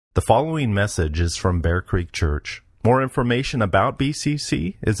The following message is from Bear Creek Church. More information about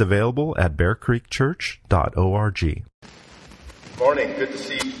BCC is available at bearcreekchurch.org. Morning, good to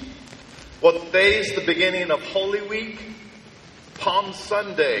see you. Well, today is the beginning of Holy Week, Palm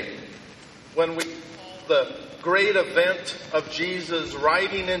Sunday, when we call the great event of Jesus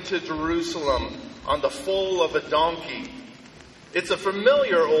riding into Jerusalem on the foal of a donkey. It's a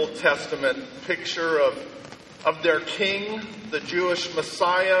familiar Old Testament picture of their king, the Jewish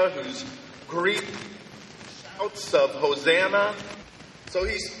Messiah, who's greeted shouts of Hosanna. So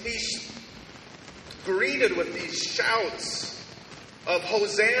he's greeted with these shouts of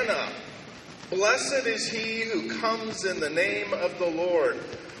Hosanna. Blessed is he who comes in the name of the Lord.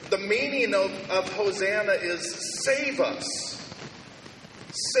 The meaning of Hosanna is save us.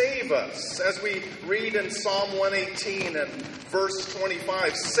 Save us. As we read in Psalm 118 and verse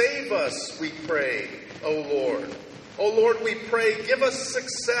 25, save us, we pray, O Lord. O Lord, we pray, give us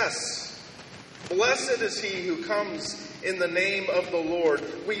success. Blessed is he who comes in the name of the Lord.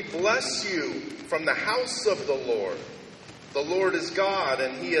 We bless you from the house of the Lord. The Lord is God,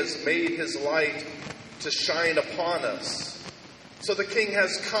 and he has made his light to shine upon us. So the King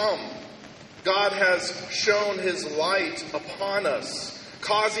has come. God has shown his light upon us,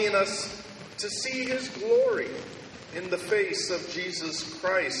 causing us to see his glory in the face of Jesus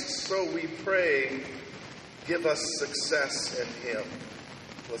Christ. So we pray, give us success in him.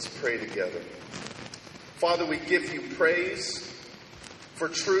 Let's pray together. Father, we give you praise, for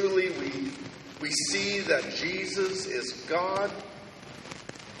truly we see that Jesus is God.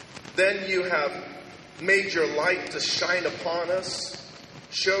 Then you have made your light to shine upon us,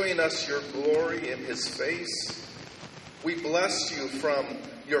 showing us your glory in his face. We bless you from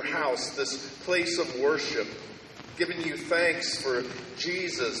your house, this place of worship, giving you thanks for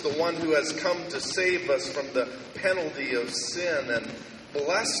Jesus, the one who has come to save us from the penalty of sin and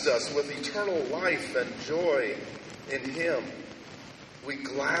blessed us with eternal life and joy in him. We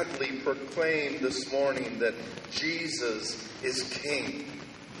gladly proclaim this morning that Jesus is King.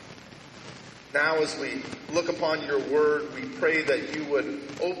 Now, as we look upon your word, we pray that you would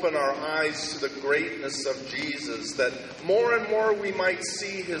open our eyes to the greatness of Jesus, that more and more we might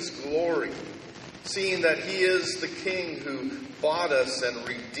see his glory, seeing that he is the King who bought us and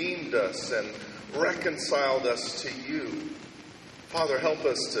redeemed us and reconciled us to you. Father, help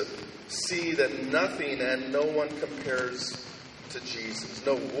us to see that nothing and no one compares to Jesus.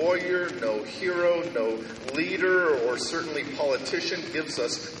 No warrior, no hero, no leader, or certainly politician gives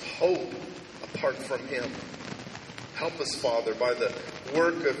us hope apart from him. Help us, Father, by the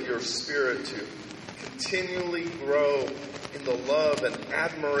work of your Spirit to continually grow in the love and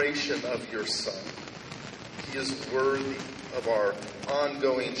admiration of your Son. He is worthy of our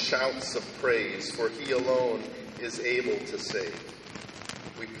ongoing shouts of praise, for he alone is able to save.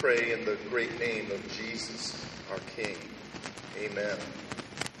 We pray in the great name of Jesus, our King. Amen.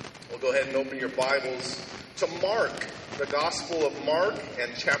 We'll go ahead and open your Bibles to Mark, the Gospel of Mark,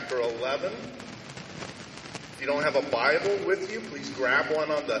 and chapter 11. If you don't have a Bible with you, please grab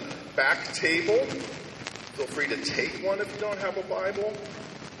one on the back table. Feel free to take one if you don't have a Bible.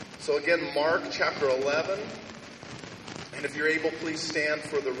 So again, Mark chapter 11. And if you're able, please stand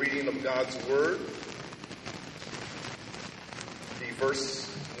for the reading of God's Word. The verse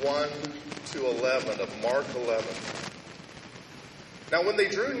 1 to 11 of Mark 11. Now when they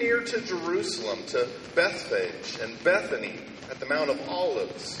drew near to Jerusalem, to Bethphage and Bethany at the Mount of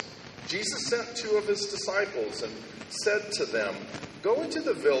Olives, Jesus sent two of his disciples and said to them, go into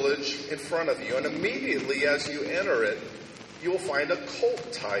the village in front of you, and immediately as you enter it, you will find a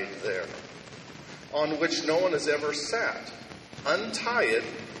colt tied there, on which no one has ever sat. Untie it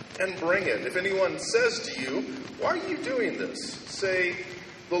and bring it. If anyone says to you, why are you doing this? Say,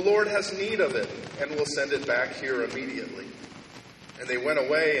 the Lord has need of it, and will send it back here immediately. And they went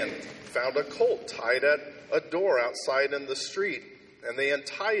away and found a colt tied at a door outside in the street, and they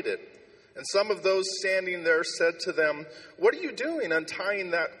untied it. And some of those standing there said to them, what are you doing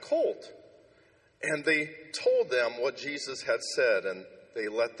untying that colt? And they told them what Jesus had said, and they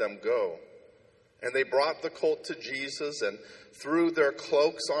let them go. And they brought the colt to Jesus and threw their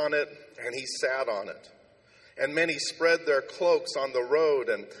cloaks on it, and he sat on it. And many spread their cloaks on the road,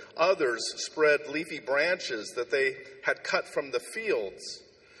 and others spread leafy branches that they had cut from the fields.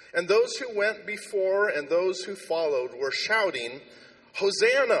 And those who went before and those who followed were shouting,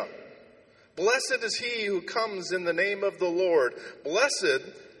 Hosanna! Blessed is he who comes in the name of the Lord. Blessed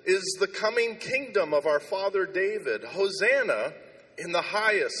is the coming kingdom of our father David. Hosanna in the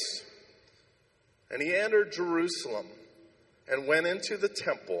highest. And he entered Jerusalem and went into the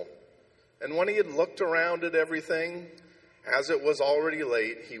temple. And when he had looked around at everything, as it was already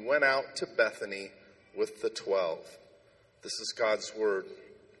late, he went out to Bethany with the 12. This is God's word.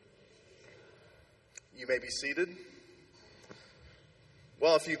 You may be seated.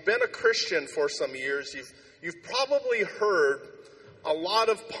 Well, if you've been a Christian for some years, you've probably heard a lot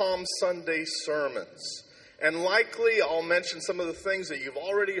of Palm Sunday sermons. And likely I'll mention some of the things that you've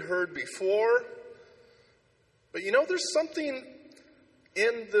already heard before. But you know, there's something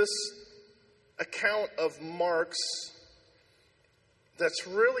in this account of Mark's that's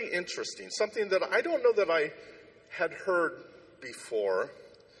really interesting. Something that I don't know that I had heard before.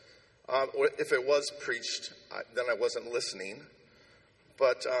 Or if it was preached, then I wasn't listening.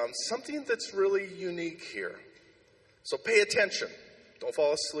 But something that's really unique here. So pay attention. Don't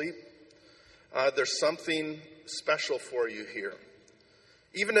fall asleep. There's something special for you here.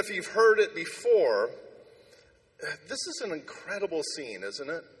 Even if you've heard it before, this is an incredible scene, isn't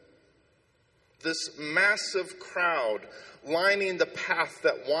it? This massive crowd lining the path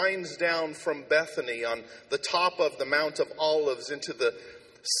that winds down from Bethany on the top of the Mount of Olives into the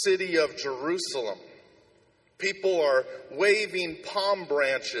city of Jerusalem. People are waving palm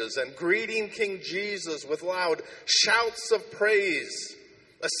branches and greeting King Jesus with loud shouts of praise.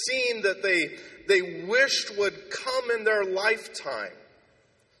 A scene that they wished would come in their lifetime.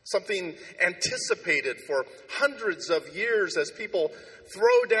 Something anticipated for hundreds of years as people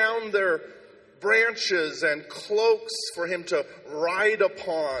throw down their branches and cloaks for him to ride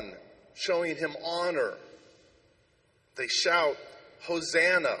upon, showing him honor. They shout,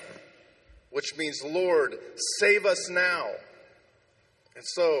 Hosanna, which means, Lord, save us now. And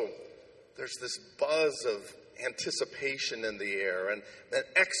so there's this buzz of anticipation in the air and an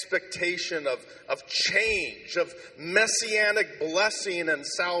expectation of change, of messianic blessing and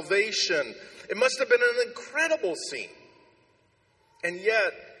salvation. It must have been an incredible scene. And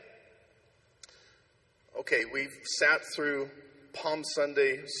yet, okay, we've sat through Palm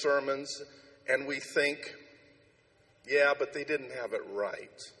Sunday sermons and we think, yeah, but they didn't have it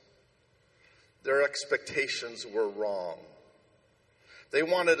right. Their expectations were wrong. They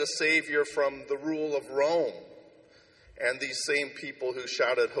wanted a savior from the rule of Rome. And these same people who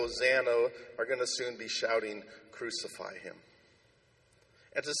shouted Hosanna are going to soon be shouting, crucify him.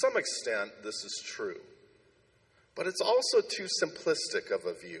 And to some extent, this is true. But it's also too simplistic of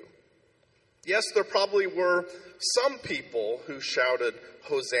a view. Yes, there probably were some people who shouted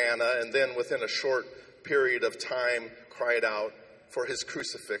Hosanna and then within a short period of time cried out for his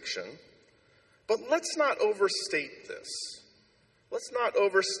crucifixion. But let's not overstate this. Let's not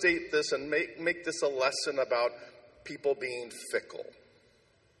overstate this and make this a lesson about people being fickle.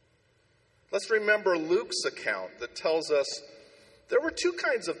 Let's remember Luke's account that tells us there were two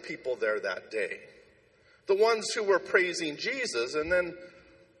kinds of people there that day. The ones who were praising Jesus, and then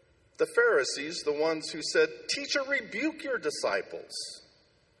the Pharisees, the ones who said, Teacher, rebuke your disciples.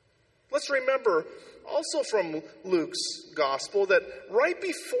 Let's remember also from Luke's gospel that right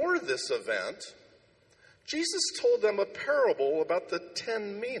before this event, Jesus told them a parable about the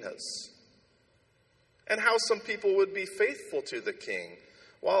 10 minas and how some people would be faithful to the king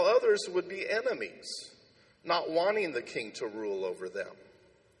while others would be enemies, not wanting the king to rule over them.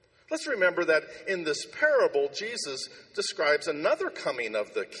 Let's remember that in this parable, Jesus describes another coming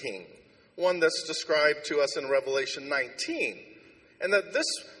of the king, one that's described to us in Revelation 19, and that this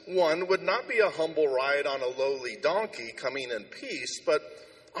one would not be a humble ride on a lowly donkey coming in peace, but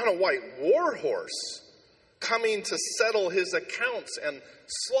on a white war horse, coming to settle his accounts and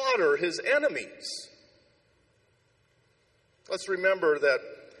slaughter his enemies. Let's remember that,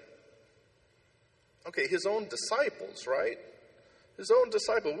 his own disciples, right? His own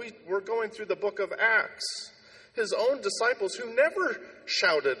disciples. We're going through the book of Acts. His own disciples who never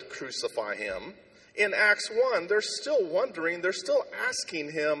shouted, crucify him. In Acts 1, they're still wondering, they're still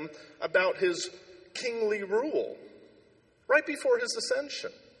asking him about his kingly rule right before his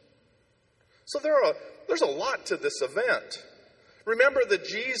ascension. So there's a lot to this event. Remember that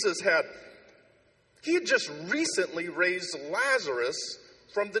Jesus had just recently raised Lazarus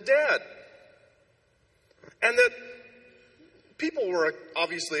from the dead. And that people were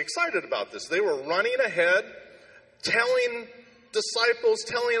obviously excited about this. They were running ahead, telling disciples,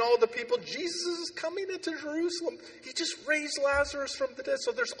 telling all the people, Jesus is coming into Jerusalem. He just raised Lazarus from the dead.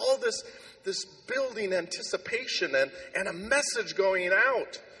 So there's all this building anticipation and a message going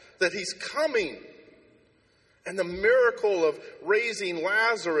out that he's coming. And the miracle of raising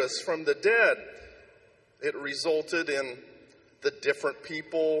Lazarus from the dead, it resulted in the different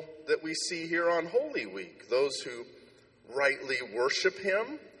people that we see here on Holy Week. Those who rightly worship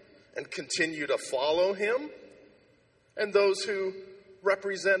him and continue to follow him, and those who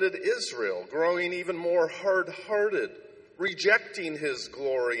represented Israel, growing even more hard-hearted, rejecting his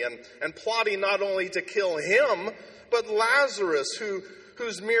glory and plotting not only to kill him, but Lazarus,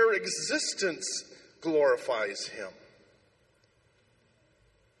 whose mere existence glorifies him.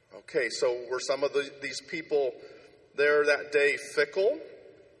 Okay, so were some of these people there that day fickle,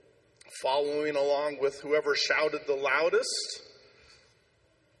 following along with whoever shouted the loudest?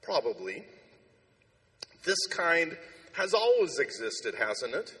 Probably. This kind has always existed,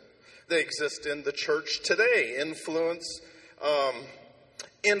 hasn't it? They exist in the church today, influenced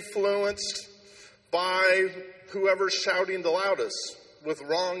by whoever's shouting the loudest, with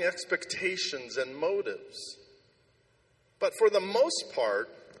wrong expectations and motives. But for the most part,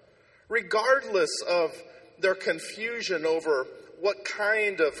 regardless of their confusion over what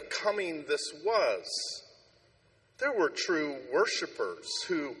kind of coming this was, there were true worshipers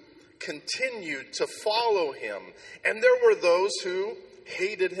who continued to follow him, and there were those who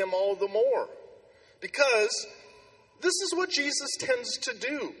hated him all the more. Because this is what Jesus tends to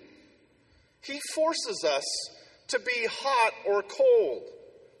do. He forces us to be hot or cold,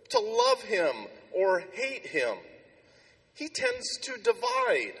 to love him or hate him. He tends to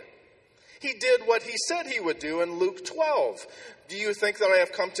divide. He did what he said he would do in Luke 12. Do you think that I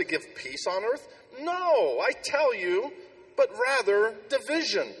have come to give peace on earth? No, I tell you, but rather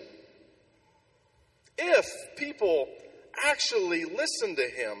division. If people actually listen to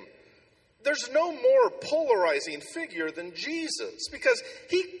him, there's no more polarizing figure than Jesus, because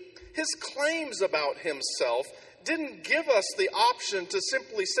his claims about himself didn't give us the option to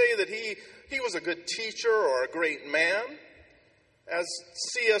simply say that he was a good teacher or a great man. As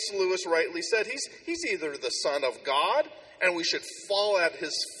C.S. Lewis rightly said, he's either the Son of God, and we should fall at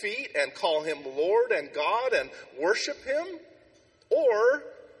his feet and call him Lord and God and worship him, or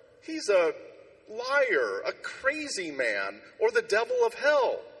he's a liar, a crazy man, or the devil of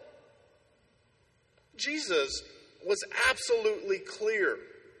hell. Jesus was absolutely clear,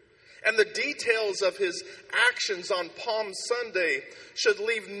 and the details of his actions on Palm Sunday should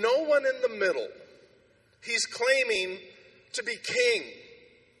leave no one in the middle. He's claiming to be king,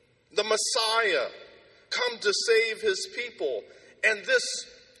 the Messiah, come to save his people, and this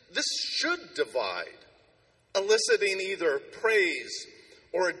should divide, eliciting either praise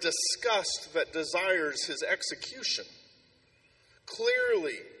or a disgust that desires his execution.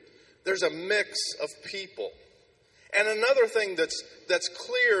 Clearly, there's a mix of people. And another thing that's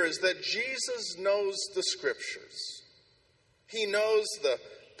clear is that Jesus knows the scriptures. He knows the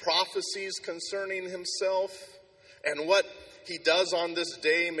prophecies concerning himself, and what he does on this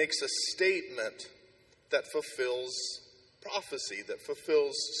day makes a statement that fulfills prophecy, that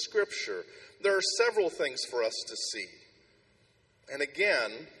fulfills scripture. There are several things for us to see. And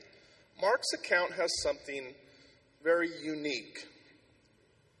again, Mark's account has something very unique.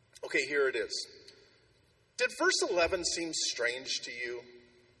 Okay, here it is. Did verse 11 seem strange to you?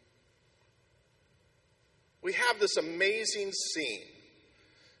 We have this amazing scene.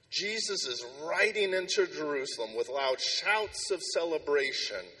 Jesus is riding into Jerusalem with loud shouts of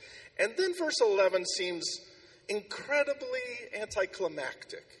celebration. And then verse 11 seems incredibly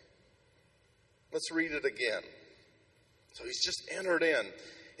anticlimactic. Let's read it again. So he's just entered in.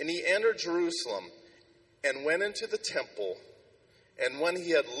 And he entered Jerusalem and went into the temple. And when he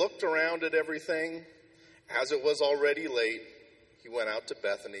had looked around at everything, as it was already late, he went out to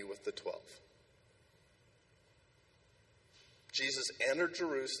Bethany with the 12. Jesus entered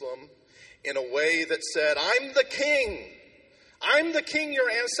Jerusalem in a way that said, I'm the king. I'm the king your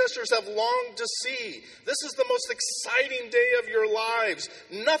ancestors have longed to see. This is the most exciting day of your lives.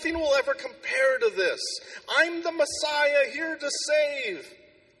 Nothing will ever compare to this. I'm the Messiah here to save.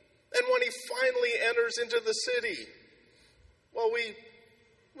 And when he finally enters into the city, well, we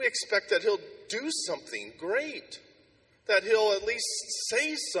expect that he'll do something great, that he'll at least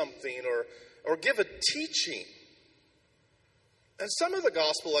say something or give a teaching. And some of the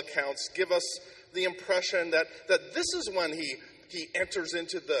gospel accounts give us the impression that this is when he enters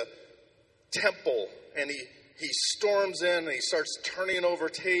into the temple and he storms in and he starts turning over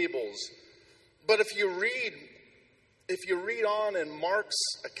tables. But if you read on in Mark's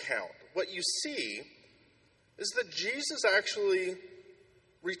account, what you see is that Jesus actually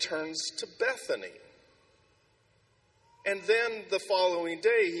returns to Bethany. And then the following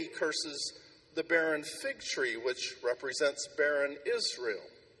day he curses the barren fig tree, which represents barren Israel.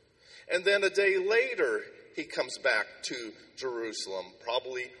 And then a day later, he comes back to Jerusalem,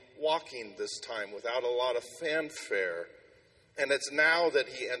 probably walking this time without a lot of fanfare. And it's now that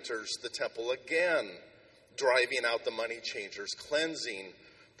he enters the temple again, driving out the money changers, cleansing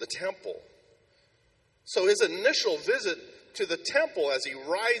the temple. So his initial visit to the temple as he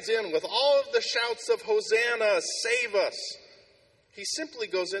rides in with all of the shouts of Hosanna, save us. He simply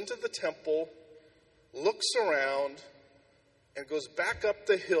goes into the temple, looks around, and goes back up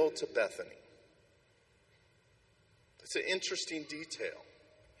the hill to Bethany. It's an interesting detail.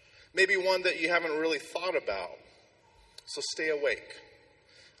 Maybe one that you haven't really thought about. So stay awake.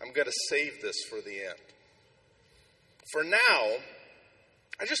 I'm going to save this for the end. For now,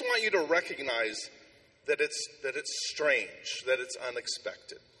 I just want you to recognize that it's strange, that it's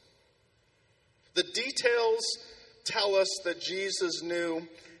unexpected. The details tell us that Jesus knew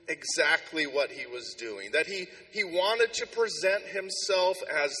exactly what he was doing, that he wanted to present himself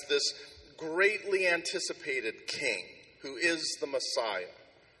as this greatly anticipated king who is the Messiah.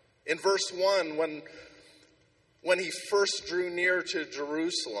 In verse 1, when he first drew near to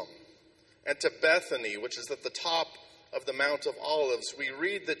Jerusalem and to Bethany, which is at the top of the Mount of Olives, we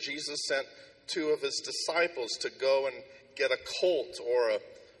read that Jesus sent two of his disciples to go and get a colt or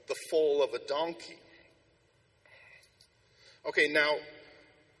the foal of a donkey. Okay, now,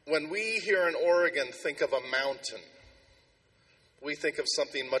 when we here in Oregon think of a mountain, we think of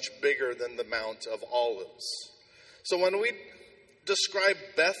something much bigger than the Mount of Olives. So when we describe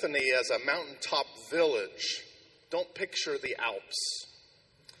Bethany as a mountaintop village, don't picture the Alps.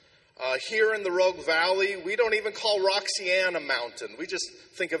 Here in the Rogue Valley, we don't even call Roxanne a mountain. We just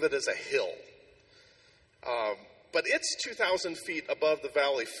think of it as a hill. But it's 2,000 feet above the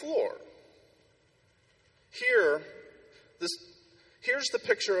valley floor. Here's the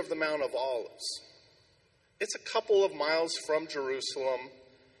picture of the Mount of Olives. It's a couple of miles from Jerusalem.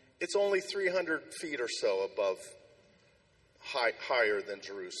 It's only 300 feet or so above, higher than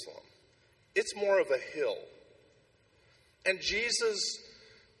Jerusalem. It's more of a hill. And Jesus,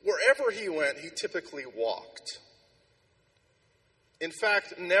 wherever he went, he typically walked. In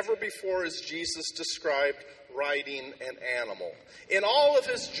fact, never before is Jesus described riding an animal. In all of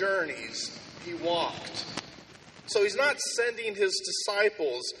his journeys, he walked. So he's not sending his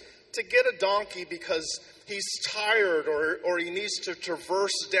disciples to get a donkey because he's tired or he needs to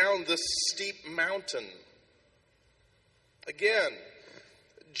traverse down this steep mountain. Again,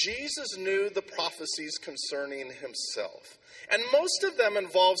 Jesus knew the prophecies concerning himself. And most of them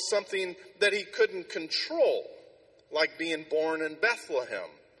involved something that he couldn't control, like being born in Bethlehem.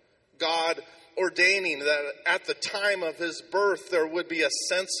 God ordaining that at the time of his birth there would be a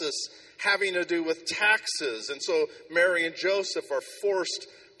census having to do with taxes. And so Mary and Joseph are forced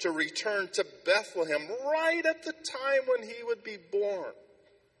to return to Bethlehem right at the time when he would be born.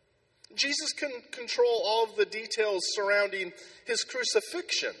 Jesus can control all of the details surrounding his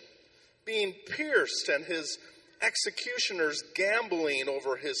crucifixion, being pierced, and his executioners gambling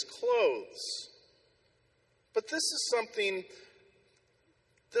over his clothes. But this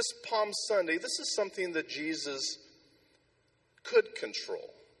Palm Sunday, this is something that Jesus could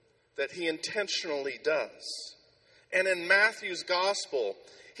control, that he intentionally does. And in Matthew's gospel,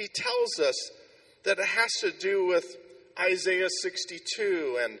 he tells us that it has to do with Isaiah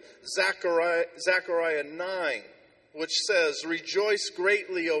 62 and Zechariah 9, which says, "Rejoice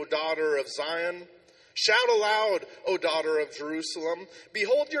greatly, O daughter of Zion. Shout aloud, O daughter of Jerusalem.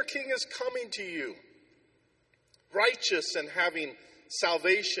 Behold, your king is coming to you. Righteous and having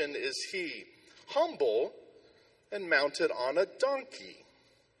salvation is he, humble and mounted on a donkey,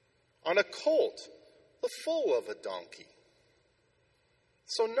 on a colt, the foal of a donkey."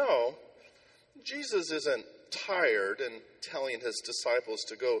 So no, Jesus isn't tired and telling his disciples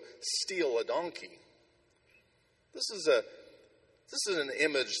to go steal a donkey. This is an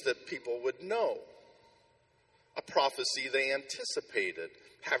image that people would know. A prophecy they anticipated,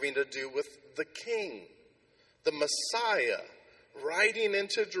 having to do with the king, the Messiah, riding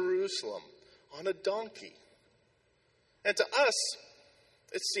into Jerusalem on a donkey. And to us,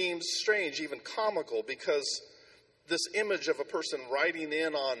 it seems strange, even comical, because this image of a person riding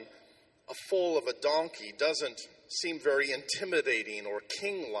in on a foal of a donkey doesn't seem very intimidating or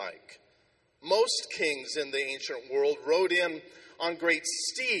king-like. Most kings in the ancient world rode in on great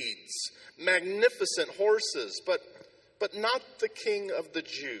steeds, magnificent horses, but not the King of the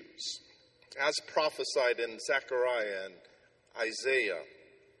Jews, as prophesied in Zechariah and Isaiah.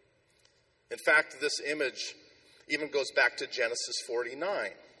 In fact, this image even goes back to Genesis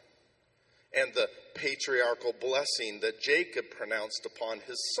 49 and the patriarchal blessing that Jacob pronounced upon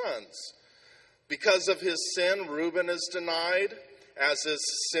his sons. Because of his sin, Reuben is denied, as is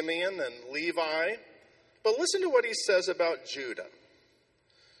Simeon and Levi. But listen to what he says about Judah.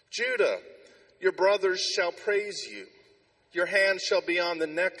 "Judah, your brothers shall praise you. Your hand shall be on the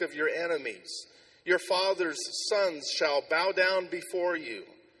neck of your enemies. Your father's sons shall bow down before you.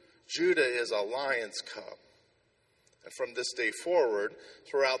 Judah is a lion's cub. And from this day forward,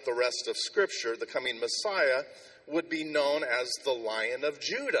 throughout the rest of Scripture, the coming Messiah would be known as the Lion of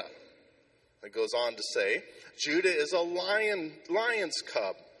Judah. It goes on to say, Judah is a lion's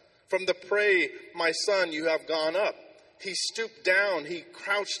cub. From the prey, my son, you have gone up. He stooped down, he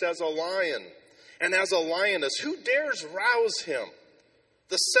crouched as a lion, and as a lioness, who dares rouse him?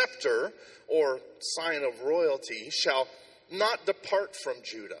 The scepter, or sign of royalty, shall not depart from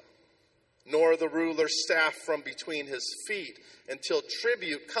Judah, nor the ruler's staff from between his feet, until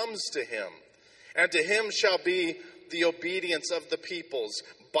tribute comes to him. And to him shall be the obedience of the peoples,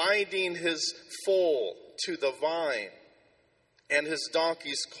 binding his foal to the vine, and his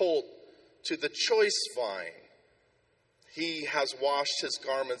donkey's colt to the choice vine. He has washed his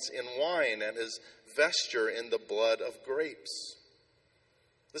garments in wine, and his vesture in the blood of grapes.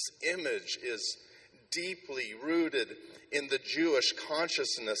 This image is deeply rooted in the Jewish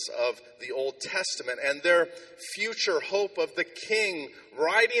consciousness of the Old Testament and their future hope of the king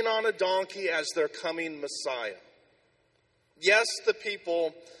riding on a donkey as their coming Messiah. Yes, the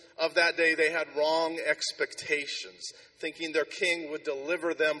people of that day, they had wrong expectations, thinking their king would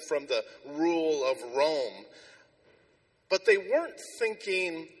deliver them from the rule of Rome. But they weren't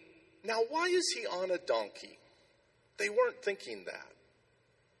thinking, now why is he on a donkey? They weren't thinking that.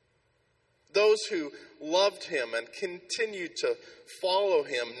 Those who loved him and continued to follow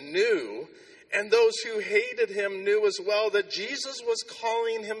him knew, and those who hated him knew as well, that Jesus was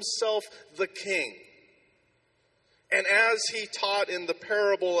calling himself the King. And as he taught in the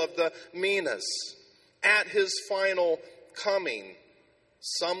parable of the minas, at his final coming,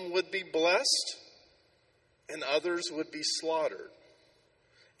 some would be blessed and others would be slaughtered.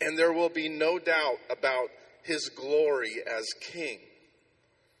 And there will be no doubt about his glory as king.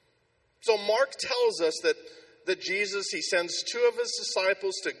 So Mark tells us that Jesus, he sends two of his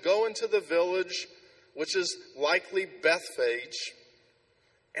disciples to go into the village, which is likely Bethphage,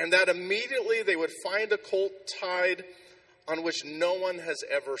 and that immediately they would find a colt tied on which no one has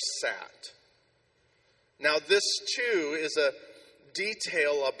ever sat. Now this too is a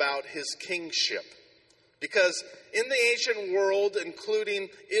detail about his kingship. Because in the ancient world, including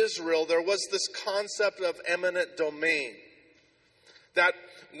Israel, there was this concept of eminent domain. That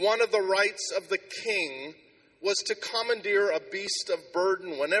one of the rights of the king was to commandeer a beast of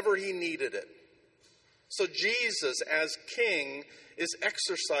burden whenever he needed it. So Jesus, as king, is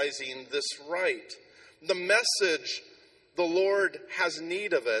exercising this right. The message, the Lord has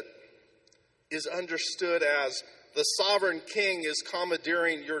need of it, is understood as the sovereign king is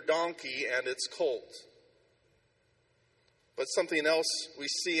commandeering your donkey and its colt. But something else we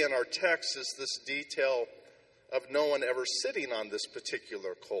see in our text is this detail of no one ever sitting on this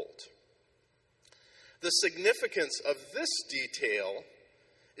particular colt. The significance of this detail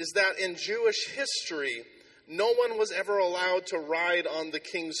is that in Jewish history, no one was ever allowed to ride on the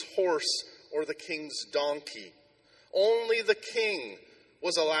king's horse or the king's donkey. Only the king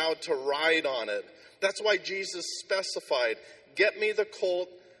was allowed to ride on it. That's why Jesus specified, "Get me the colt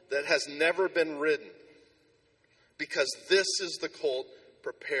that has never been ridden," because this is the colt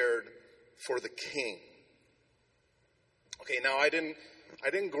prepared for the king. Okay, now I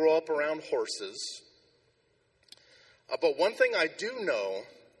didn't grow up around horses, but one thing I do know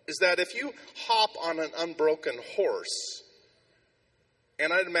is that if you hop on an unbroken horse,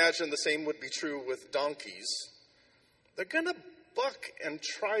 and I'd imagine the same would be true with donkeys, they're going to buck and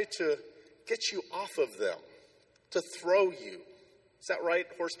try to get you off of them, to throw you. Is that right,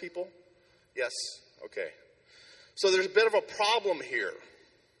 horse people? Yes? Okay. So there's a bit of a problem here.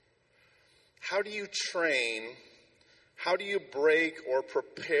 How do you train, how do you break or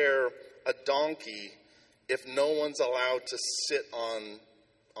prepare a donkey if no one's allowed to sit on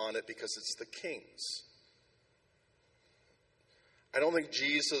it because it's the king's? I don't think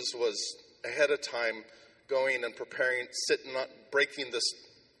Jesus was ahead of time going and preparing, breaking this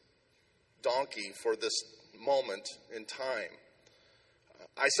donkey for this moment in time.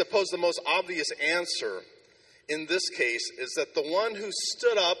 I suppose the most obvious answer in this case is that the one who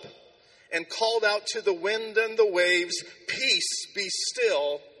stood up and called out to the wind and the waves, "Peace, be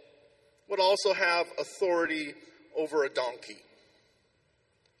still," would also have authority over a donkey.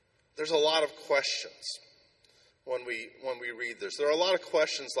 There's a lot of questions when we read this. There are a lot of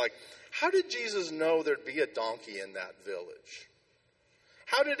questions like, how did Jesus know there'd be a donkey in that village?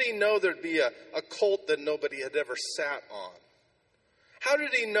 How did he know there'd be a colt that nobody had ever sat on? How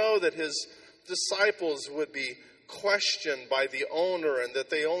did he know that his disciples would be questioned by the owner and that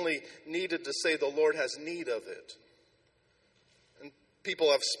they only needed to say the Lord has need of it? And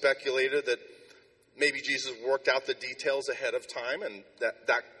people have speculated that maybe Jesus worked out the details ahead of time, and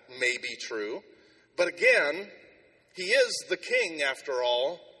that may be true. But again, He is the king, after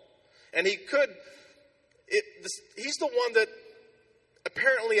all. And he's the one that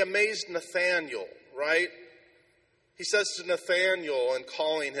apparently amazed Nathanael, right? He says to Nathanael in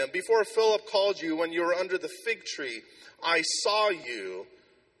calling him, "Before Philip called you, when you were under the fig tree, I saw you."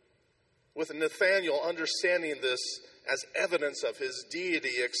 With Nathanael understanding this as evidence of his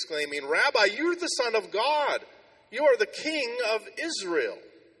deity, exclaiming, "Rabbi, you're the Son of God. You are the King of Israel."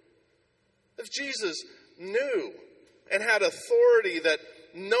 If Jesus knew and had authority that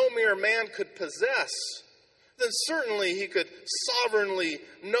no mere man could possess, then certainly he could sovereignly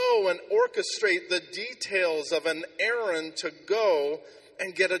know and orchestrate the details of an errand to go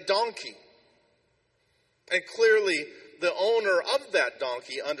and get a donkey. And clearly, the owner of that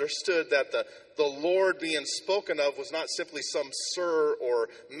donkey understood that the Lord being spoken of was not simply some sir or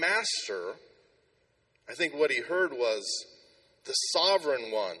master. I think what he heard was the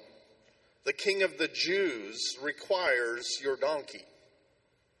sovereign one, the King of the Jews, requires your donkey.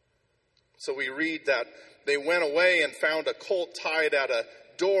 So we read that they went away and found a colt tied at a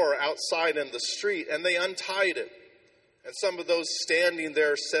door outside in the street, and they untied it. And some of those standing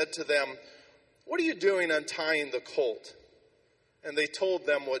there said to them, "What are you doing untying the colt?" And they told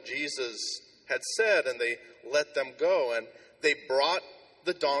them what Jesus had said, and they let them go. And they brought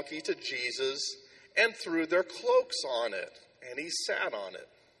the donkey to Jesus and threw their cloaks on it, and he sat on it.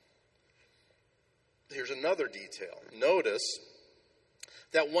 Here's another detail. Notice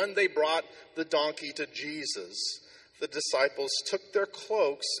that when they brought the donkey to Jesus, the disciples took their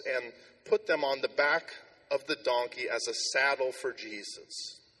cloaks and put them on the back of the donkey as a saddle for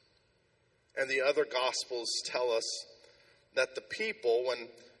Jesus. And the other Gospels tell us that the people, when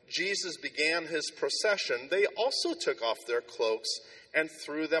Jesus began his procession, they also took off their cloaks and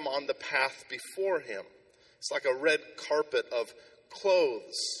threw them on the path before him. It's like a red carpet of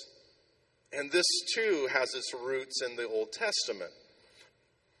clothes. And this too has its roots in the Old Testament.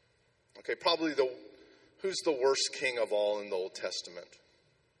 Okay, who's the worst king of all in the Old Testament?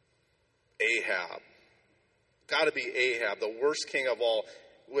 Ahab. Got to be Ahab, the worst king of all,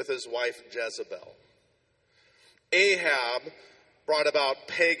 with his wife Jezebel. Ahab brought about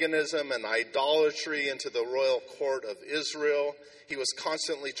paganism and idolatry into the royal court of Israel. He was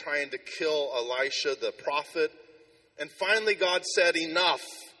constantly trying to kill Elisha the prophet. And finally God said, "Enough."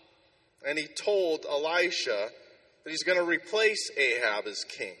 And he told Elisha that he's going to replace Ahab as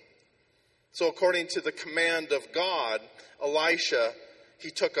king. So according to the command of God, Elisha,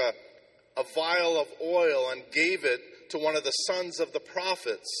 he took a vial of oil and gave it to one of the sons of the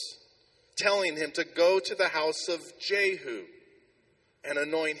prophets, telling him to go to the house of Jehu and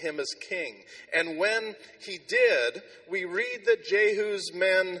anoint him as king. And when he did, we read that Jehu's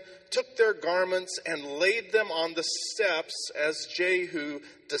men took their garments and laid them on the steps as Jehu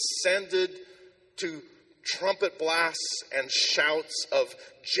descended to trumpet blasts and shouts of,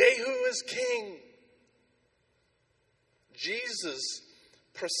 "Jehu is king." Jesus'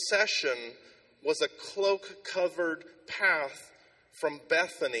 procession was a cloak-covered path from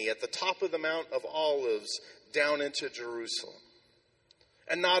Bethany at the top of the Mount of Olives down into Jerusalem.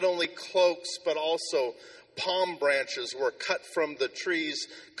 And not only cloaks, but also palm branches were cut from the trees,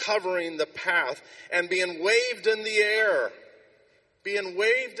 covering the path and being waved in the air. Being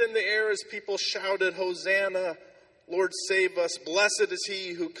waved in the air as people shouted, "Hosanna, Lord save us, blessed is he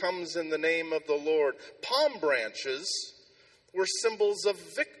who comes in the name of the Lord." Palm branches were symbols of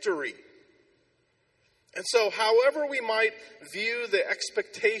victory. And so, however we might view the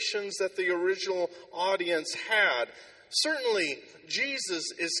expectations that the original audience had, certainly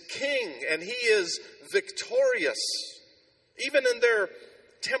Jesus is king and he is victorious. Even in their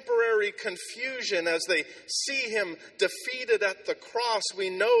temporary confusion as they see him defeated at the cross, we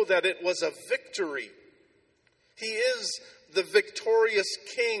know that it was a victory. He is the victorious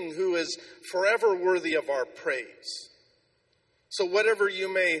king who is forever worthy of our praise. So whatever you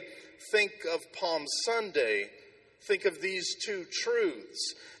may think of Palm Sunday, think of these two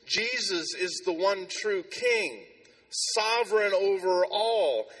truths. Jesus is the one true king, sovereign over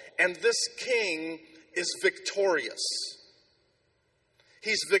all, and this king is victorious.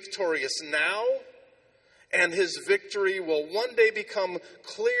 He's victorious now, and his victory will one day become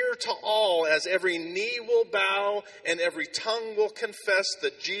clear to all as every knee will bow and every tongue will confess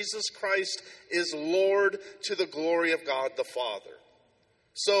that Jesus Christ is Lord to the glory of God the Father.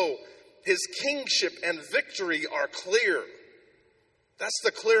 So, his kingship and victory are clear. That's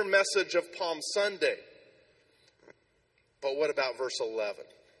the clear message of Palm Sunday. But what about verse 11?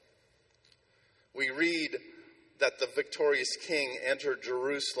 We read that the victorious king entered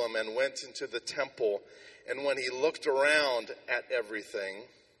Jerusalem and went into the temple. And when he looked around at everything,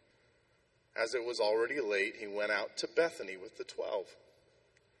 As it was already late, he went out to Bethany with the 12.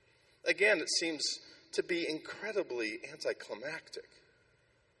 Again, it seems to be incredibly anticlimactic.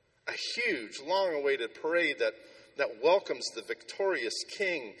 A huge, long-awaited parade that welcomes the victorious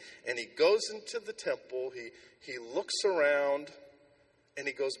king. And he goes into the temple, he looks around, and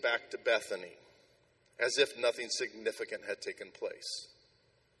he goes back to Bethany, as if nothing significant had taken place.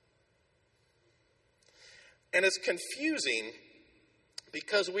 And it's confusing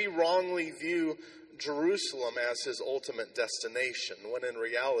because we wrongly view Jerusalem as his ultimate destination, when in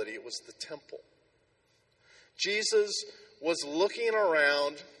reality it was the temple. Jesus was looking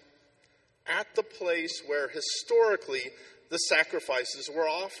around at the place where historically the sacrifices were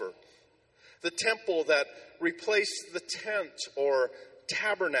offered. The temple that replaced the tent or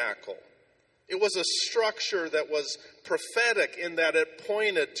tabernacle. It was a structure that was prophetic in that it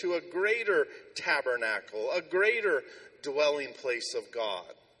pointed to a greater tabernacle, a greater dwelling place of God.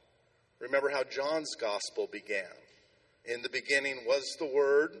 Remember how John's gospel began. In the beginning was the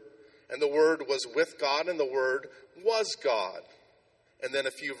Word, and the Word was with God, and the Word was God. And then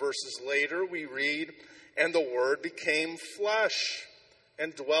a few verses later we read, and the Word became flesh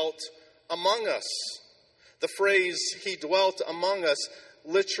and dwelt among us. The phrase, he dwelt among us,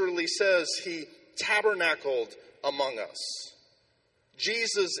 literally says he tabernacled among us.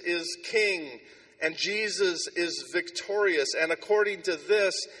 Jesus is king, and Jesus is victorious. And according to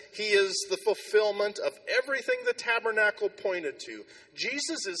this, he is the fulfillment of everything the tabernacle pointed to.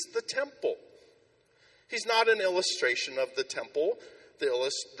 Jesus is the temple. He's not an illustration of the temple.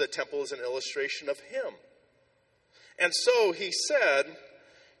 The temple is an illustration of him. And so he said,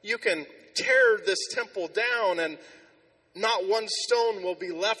 you can tear this temple down and not one stone will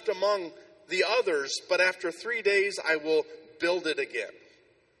be left among the others, but after 3 days I will build it again.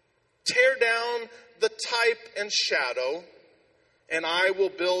 Tear down the type and shadow, and I will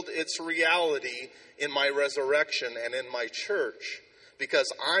build its reality in my resurrection and in my church,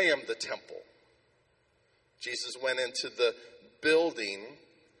 because I am the temple. Jesus went into the building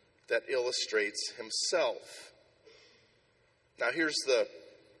that illustrates himself. Now here's the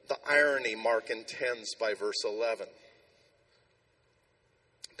irony Mark intends by verse 11.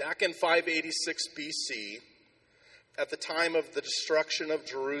 Back in 586 BC, at the time of the destruction of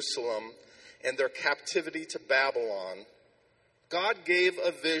Jerusalem and their captivity to Babylon, God gave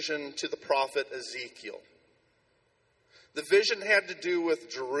a vision to the prophet Ezekiel. The vision had to do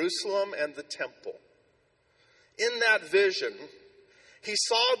with Jerusalem and the temple. In that vision, he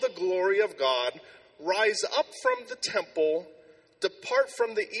saw the glory of God rise up from the temple, depart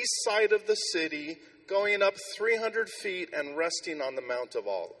from the east side of the city, going up 300 feet and resting on the Mount of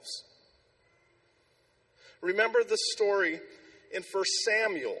Olives. Remember the story in 1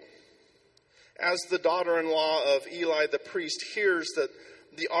 Samuel, as the daughter-in-law of Eli the priest hears that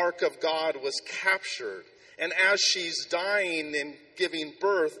the ark of God was captured, and as she's dying and giving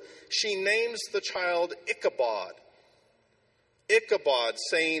birth, she names the child Ichabod. Ichabod,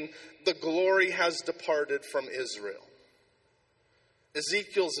 saying, the glory has departed from Israel.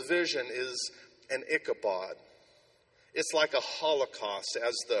 Ezekiel's vision is an Ichabod. It's like a Holocaust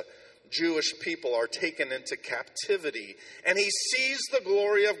as the Jewish people are taken into captivity. And he sees the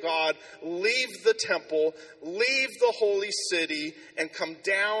glory of God leave the temple, leave the holy city, and come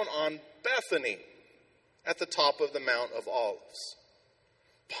down on Bethany at the top of the Mount of Olives.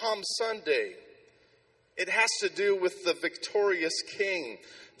 Palm Sunday, it has to do with the victorious king,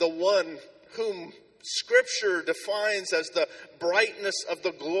 the one whom Scripture defines as the brightness of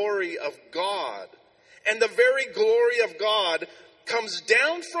the glory of God. And the very glory of God comes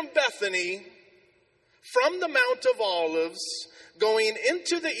down from Bethany, from the Mount of Olives, going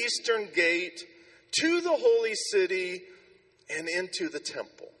into the eastern gate, to the holy city, and into the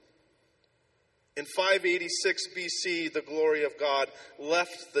temple. In 586 BC, the glory of God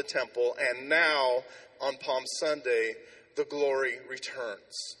left the temple, and now, on Palm Sunday, the glory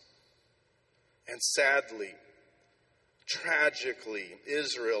returns. And sadly, tragically,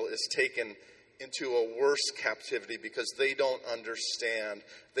 Israel is taken into a worse captivity because they don't understand,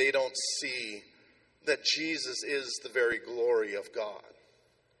 they don't see that Jesus is the very glory of God.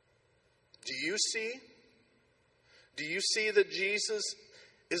 Do you see? Do you see that Jesus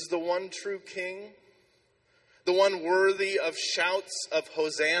is the one true King? The one worthy of shouts of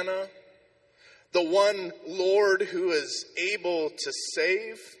Hosanna? The one Lord who is able to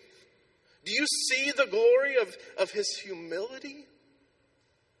save? Do you see the glory of his humility?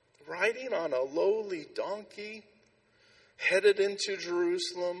 Riding on a lowly donkey, headed into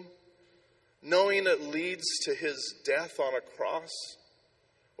Jerusalem, knowing it leads to his death on a cross,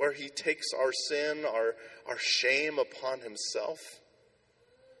 where he takes our sin, our shame upon himself.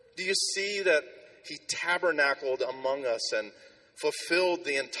 Do you see that he tabernacled among us and fulfilled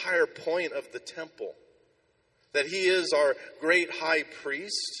the entire point of the temple? That he is our great high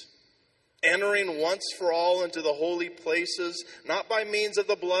priest, entering once for all into the holy places, not by means of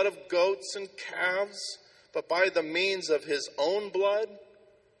the blood of goats and calves, but by the means of his own blood,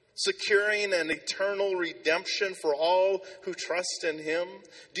 securing an eternal redemption for all who trust in him.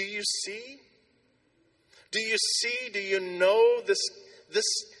 Do you see? Do you see? Do you know this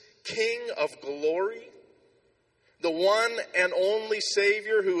King of glory? The one and only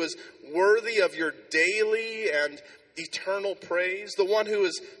Savior who is worthy of your daily and eternal praise. The one who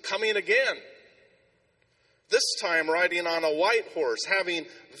is coming again. This time riding on a white horse, having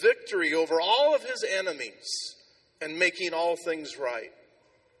victory over all of his enemies and making all things right.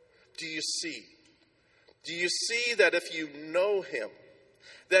 Do you see? Do you see that if you know him,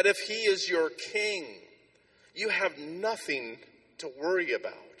 that if he is your king, you have nothing to worry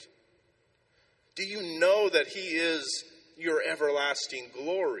about? Do you know that he is your everlasting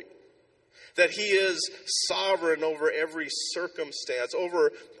glory? That he is sovereign over every circumstance,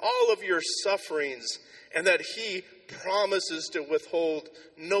 over all of your sufferings, and that he promises to withhold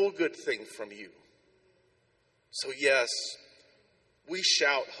no good thing from you? So yes, we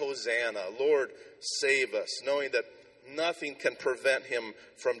shout, Hosanna, Lord, save us, knowing that nothing can prevent him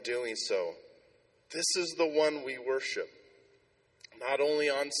from doing so. This is the one we worship, not only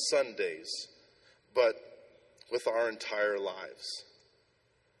on Sundays, but with our entire lives.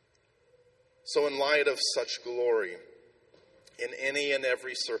 So in light of such glory, in any and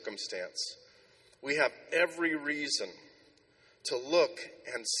every circumstance, we have every reason to look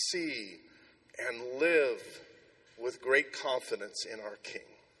and see and live with great confidence in our King.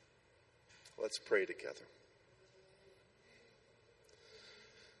 Let's pray together.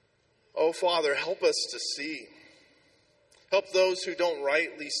 Oh, Father, help us to see. Help those who don't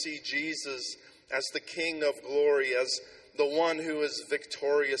rightly see Jesus as the King of glory, as the one who is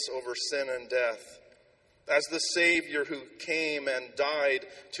victorious over sin and death, as the Savior who came and died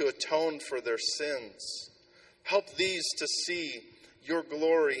to atone for their sins. Help these to see your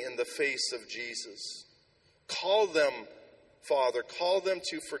glory in the face of Jesus. Call them, Father, call them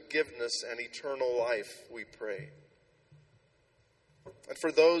to forgiveness and eternal life, we pray. And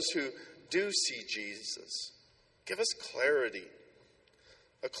for those who do see Jesus, give us clarity,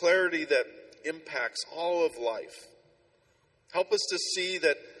 a clarity that impacts all of life. Help us to see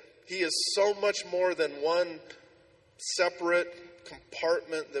that he is so much more than one separate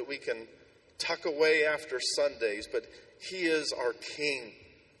compartment that we can tuck away after Sundays, but he is our King,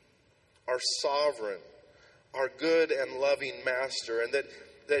 our sovereign, our good and loving master, and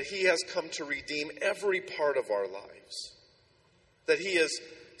that he has come to redeem every part of our lives. That he has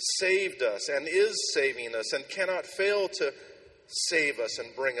saved us and is saving us and cannot fail to save us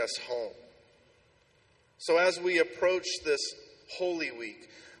and bring us home. So as we approach this Holy Week,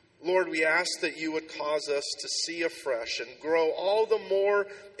 Lord, we ask that you would cause us to see afresh and grow all the more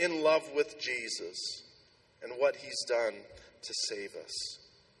in love with Jesus and what he's done to save us.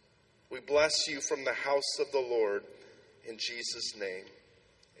 We bless you from the house of the Lord. In Jesus' name,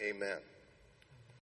 amen.